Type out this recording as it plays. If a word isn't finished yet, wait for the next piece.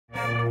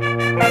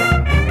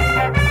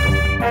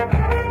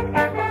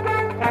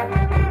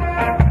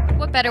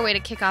better way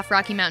to kick off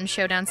Rocky Mountain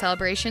Showdown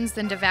celebrations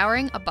than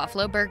devouring a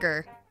buffalo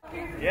burger.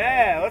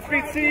 Yeah, let's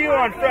meet CU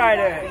on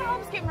Friday. It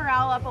helps get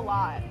morale up a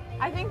lot.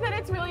 I think that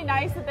it's really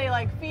nice that they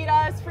feed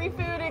us. Free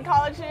food in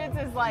college students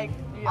is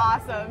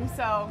awesome,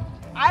 so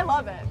I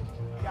love it.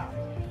 Yeah.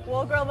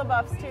 We'll grill the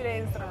buffs 2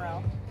 days in a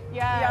row.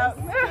 Yes.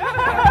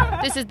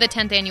 Yep. This is the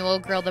 10th annual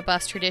Grill the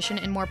Buffs tradition,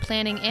 and more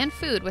planning and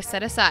food was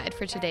set aside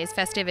for today's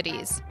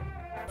festivities.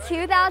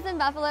 2,000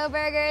 buffalo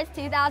burgers,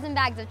 2,000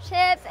 bags of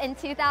chips, and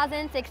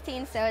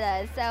 2,016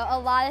 sodas. So a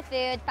lot of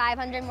food,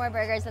 500 more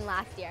burgers than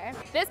last year.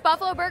 This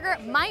buffalo burger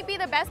might be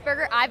the best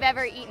burger I've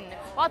ever eaten.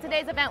 While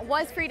today's event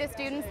was free to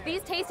students,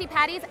 these tasty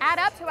patties add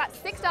up to about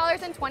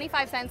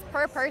 $6.25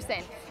 per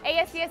person.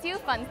 ASCSU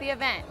funds the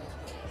event.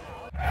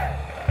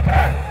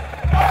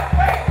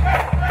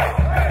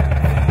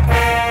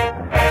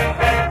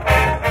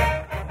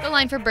 The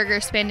line for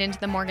burgers spanned into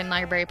the Morgan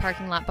Library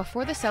parking lot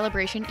before the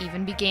celebration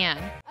even began.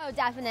 Oh,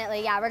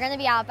 definitely, yeah. We're going to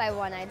be out by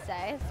 1, I'd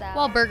say. So.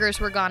 While burgers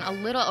were gone a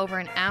little over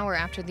an hour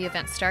after the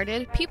event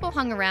started, people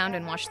hung around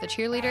and watched the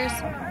cheerleaders,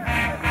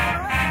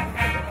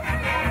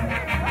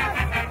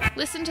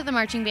 listened to the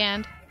marching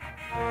band,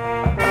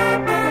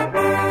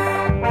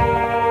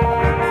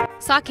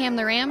 saw Cam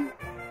the Ram,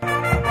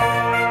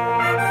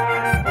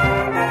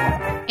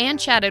 and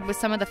chatted with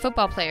some of the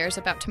football players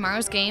about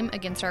tomorrow's game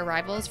against our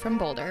rivals from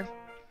Boulder.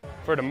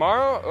 For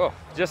tomorrow,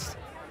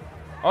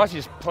 honestly,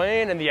 just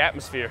playing and the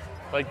atmosphere.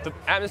 The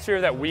atmosphere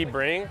that we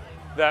bring,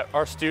 that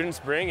our students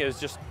bring, is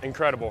just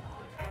incredible.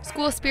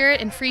 School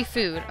spirit and free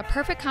food, a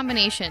perfect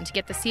combination to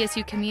get the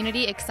CSU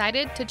community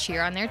excited to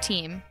cheer on their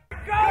team.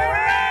 Go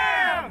Reds!